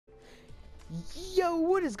Yo,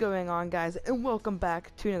 what is going on, guys, and welcome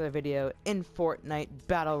back to another video in Fortnite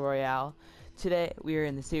Battle Royale. Today we are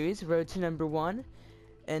in the series Road to Number 1,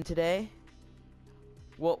 and today,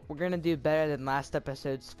 well, we're gonna do better than last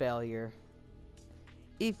episode's failure.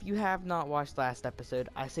 If you have not watched last episode,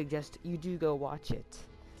 I suggest you do go watch it.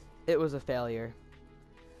 It was a failure.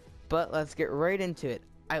 But let's get right into it.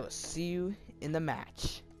 I will see you in the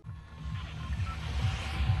match.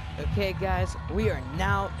 Okay, guys, we are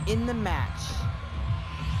now in the match.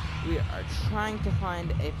 We are trying to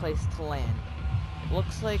find a place to land.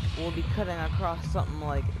 Looks like we'll be cutting across something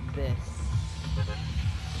like this.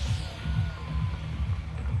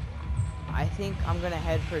 I think I'm gonna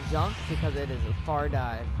head for junk because it is a far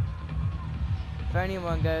dive. If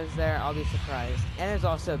anyone goes there, I'll be surprised. And there's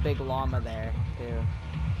also a big llama there, too.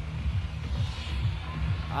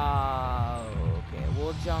 Okay,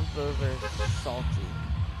 we'll jump over Salty.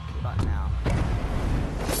 About now.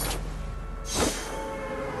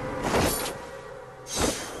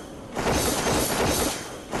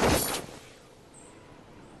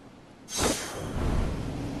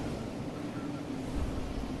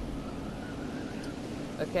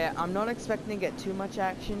 Okay, I'm not expecting to get too much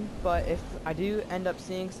action, but if I do end up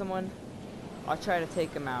seeing someone, I'll try to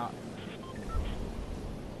take them out.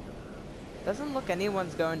 Doesn't look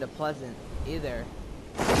anyone's going to Pleasant either.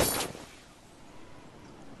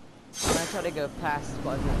 I try to go past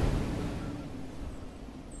Pleasant.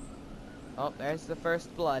 Oh, there's the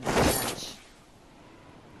first blood match.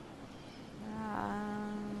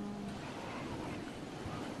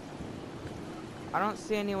 I don't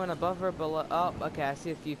see anyone above or below. Oh, okay, I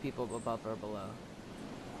see a few people above or below.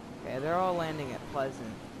 Okay, they're all landing at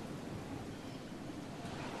Pleasant.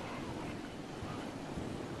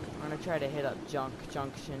 I'm gonna try to hit up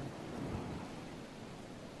Junction.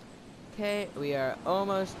 Okay, we are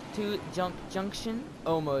almost to Junction.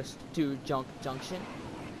 Almost to Junction.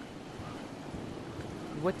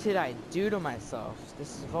 What did I do to myself?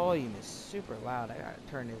 This volume is super loud. I gotta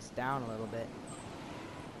turn this down a little bit.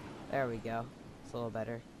 There we go. It's a little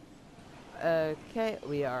better. Okay,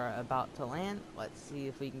 we are about to land. Let's see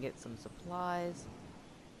if we can get some supplies.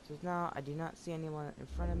 So now, I do not see anyone in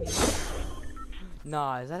front of me.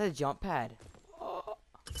 Nah, is that a jump pad? Oh,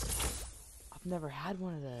 I've never had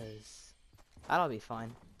one of those. That'll be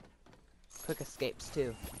fun. Quick escapes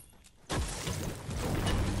too.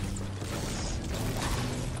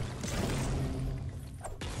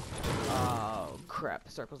 Oh crap,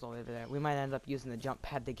 the circle's all over there. We might end up using the jump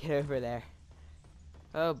pad to get over there.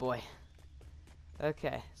 Oh boy.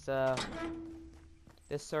 Okay, so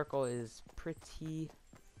this circle is pretty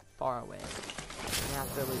far away. We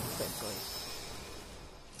have to leave quickly.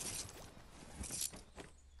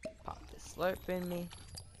 Pop this slurp in me.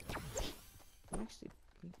 Actually,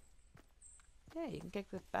 yeah, you can kick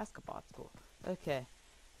the basketball. It's cool. Okay,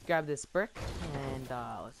 grab this brick and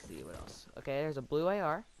let's see what else. Okay, there's a blue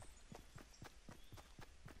AR.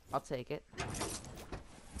 I'll take it.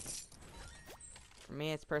 For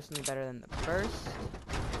me, it's personally better than the first.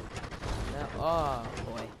 No, oh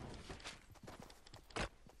boy.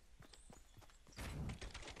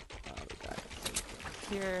 Oh, we got it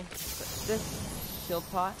here. Put this shield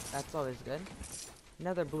pot. That's always good.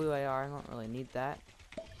 Another blue AR, I don't really need that.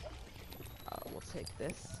 We'll take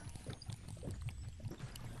this.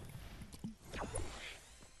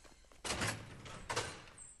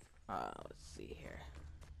 Let's see here.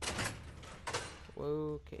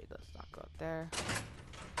 Okay, let's not go up there.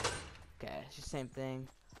 Okay, it's the same thing.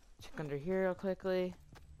 Check under here real quickly.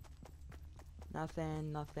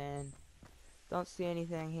 Nothing, nothing. Don't see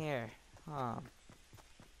anything here. Huh.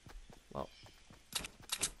 Well,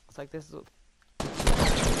 looks like this is...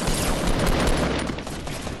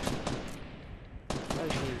 Oh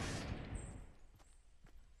jeez.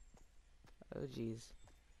 Oh jeez.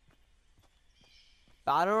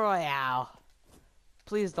 Battle Royale.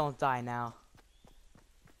 Please don't die now.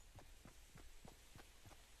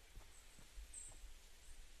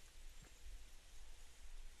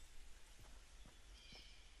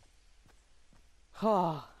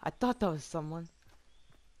 Oh, I thought that was someone.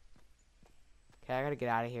 Okay, I gotta get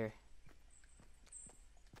out of here.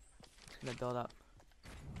 Just gonna build up.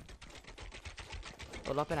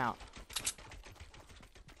 Build up and out.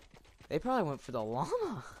 They probably went for the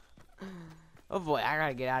llama. Oh boy, I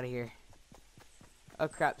gotta get out of here. Oh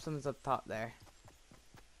crap, someone's up top there.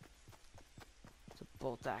 It's a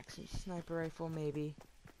bolt action sniper rifle, maybe.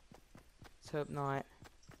 Let's hope not.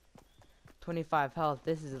 25 health.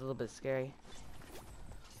 This is a little bit scary.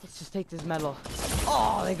 Let's just take this medal.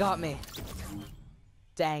 Oh, they got me.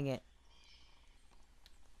 Dang it.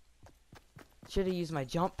 Should have used my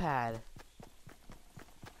jump pad.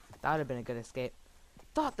 That would have been a good escape.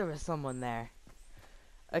 Thought there was someone there.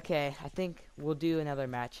 Okay, I think we'll do another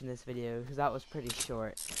match in this video because that was pretty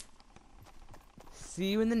short.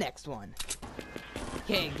 See you in the next one.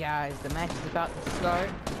 Okay, guys, the match is about to start,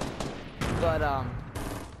 but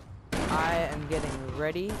I am getting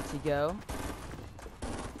ready to go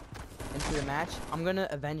into the match. I'm gonna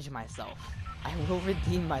avenge myself. I will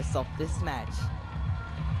redeem myself this match.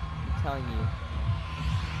 I'm telling you.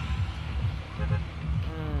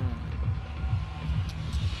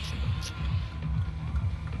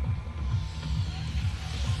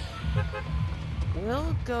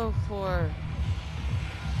 We'll go for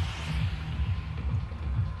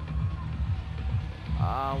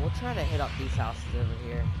we'll try to hit up these houses over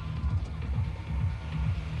here.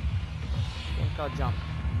 I think I'll jump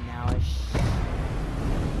nowish.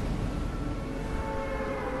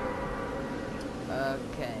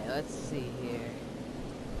 Okay, let's see here.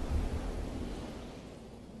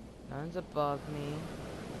 None's above me.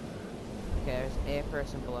 Okay, there's a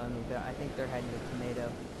person below me, but I think they're heading to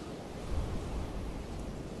Tomato.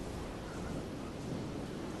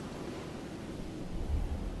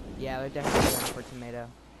 Yeah, they're definitely going for Tomato.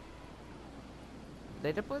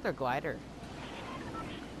 They deployed their glider.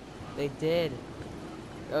 They did.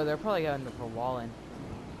 Oh, they're probably going for Wallen.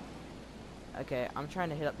 Okay, I'm trying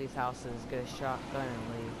to hit up these houses, get a shotgun, and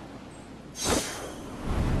leave.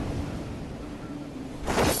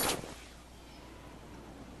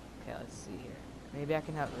 Okay, let's see here. Maybe I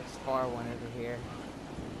can have this far one over here.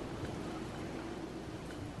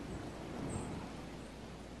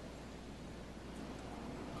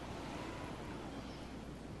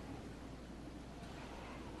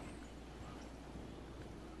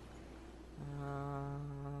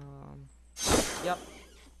 Yep.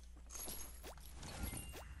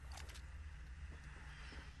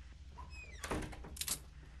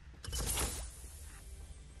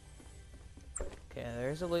 Okay,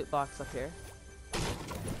 there's a loot box up here.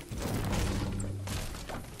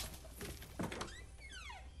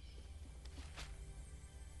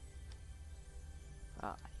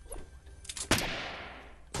 Ah.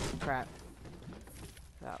 Crap.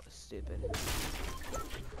 That was stupid.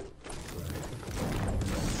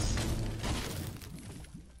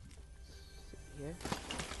 Here.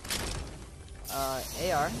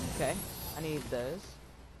 AR, okay. I need those.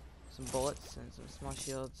 Some bullets and some small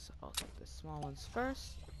shields. I'll take the small ones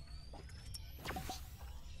first.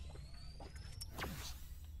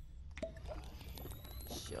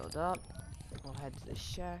 Shield up. We'll head to the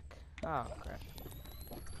shack. Oh, crap.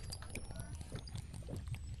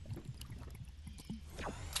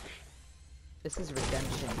 This is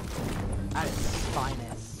redemption at its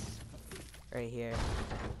finest. Right here.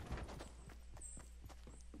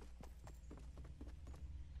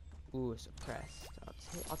 Ooh, suppressed.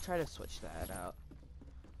 I'll try to switch that out.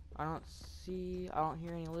 I don't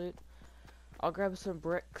hear any loot. I'll grab some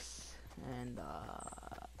bricks and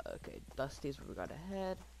okay, Dusty's where we got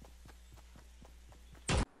ahead.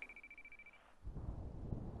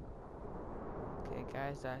 Okay,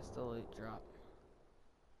 guys, that's the loot drop.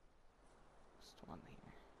 Just one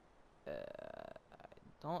here.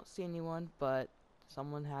 I don't see anyone, but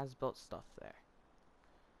someone has built stuff there.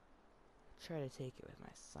 Try to take it with my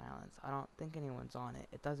silence. I don't think anyone's on it.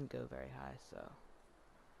 It doesn't go very high, so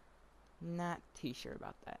not too sure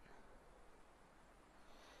about that.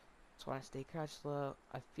 Just want to stay crouched low.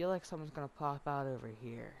 I feel like someone's gonna pop out over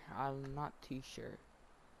here. I'm not too sure.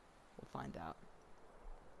 We'll find out.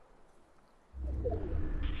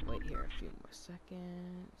 Wait here a few more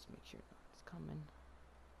seconds. Make sure no one's coming.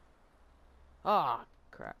 Ah,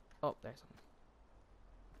 crap. Oh, there's someone.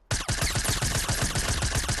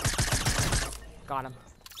 Got him.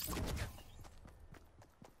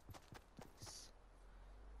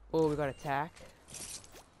 Oh, we got attack.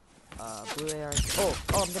 Blue AR. Oh,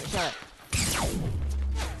 I'm getting shot at.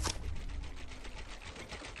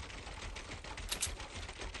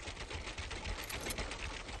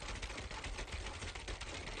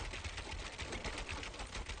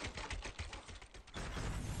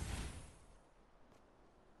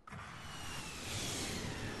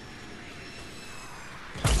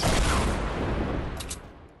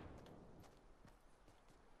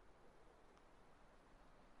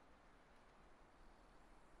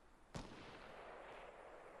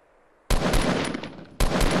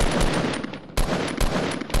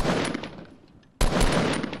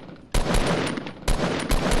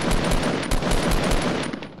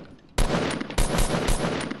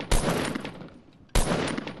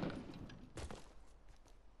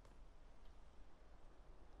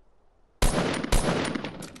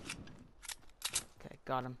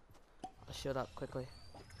 Got him. I'll shield up quickly.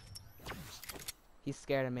 He's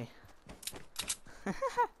scared of me.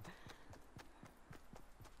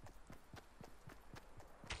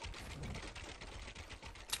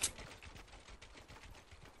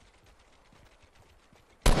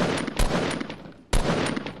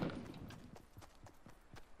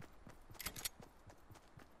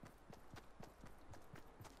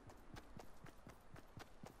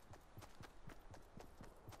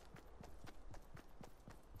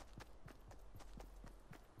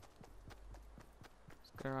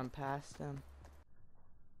 Gonna run past him.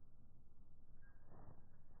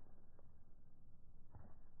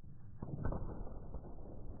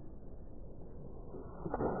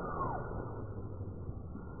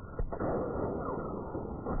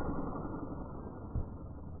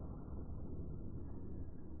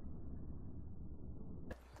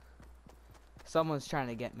 Someone's trying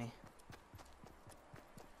to get me.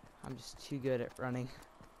 I'm just too good at running.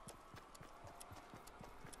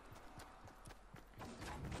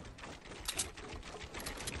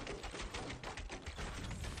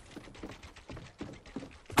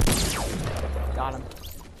 Got him.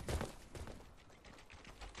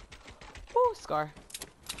 Woo, Scar.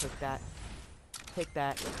 Take that. Take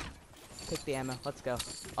that. Take the ammo. Let's go.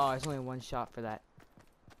 Oh, there's only one shot for that.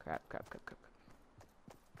 Crap, crap, crap, crap.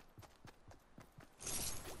 Let's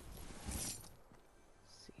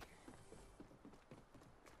see here.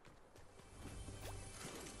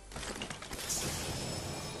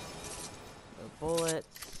 No bullets.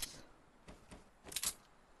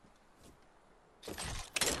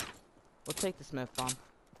 We'll take the smoke bomb. Okay,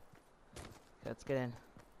 let's get in.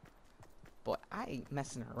 Boy, I ain't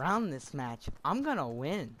messing around this match. I'm gonna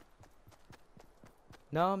win.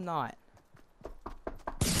 No, I'm not.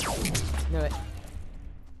 No, it.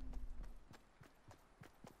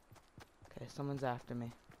 Okay, someone's after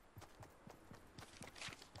me.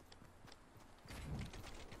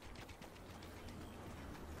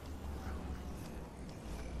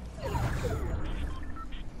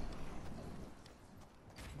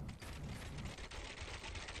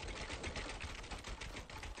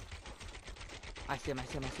 I see him, I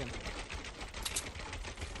see him, I see him.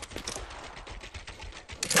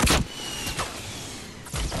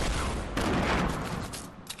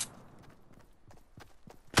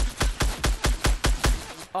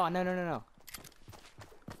 Oh, no, no, no, no.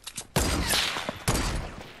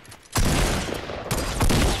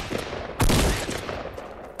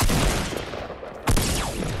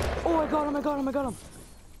 Oh, I got him, I got him, I got him.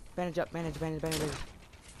 Bandage up, bandage, bandage, bandage, bandage.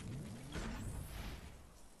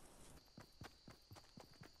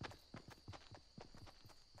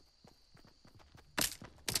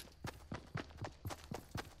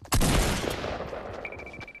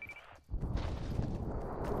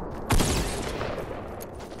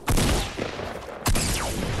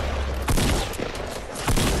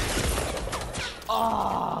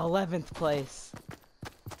 Oh, 11th place.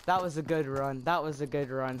 That was a good run. That was a good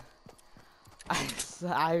run.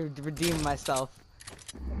 I redeemed myself.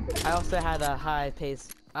 I also had a high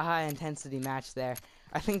intensity match there.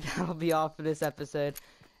 I think that'll be all for this episode,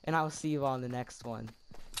 and I will see you all in the next one.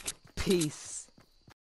 Peace.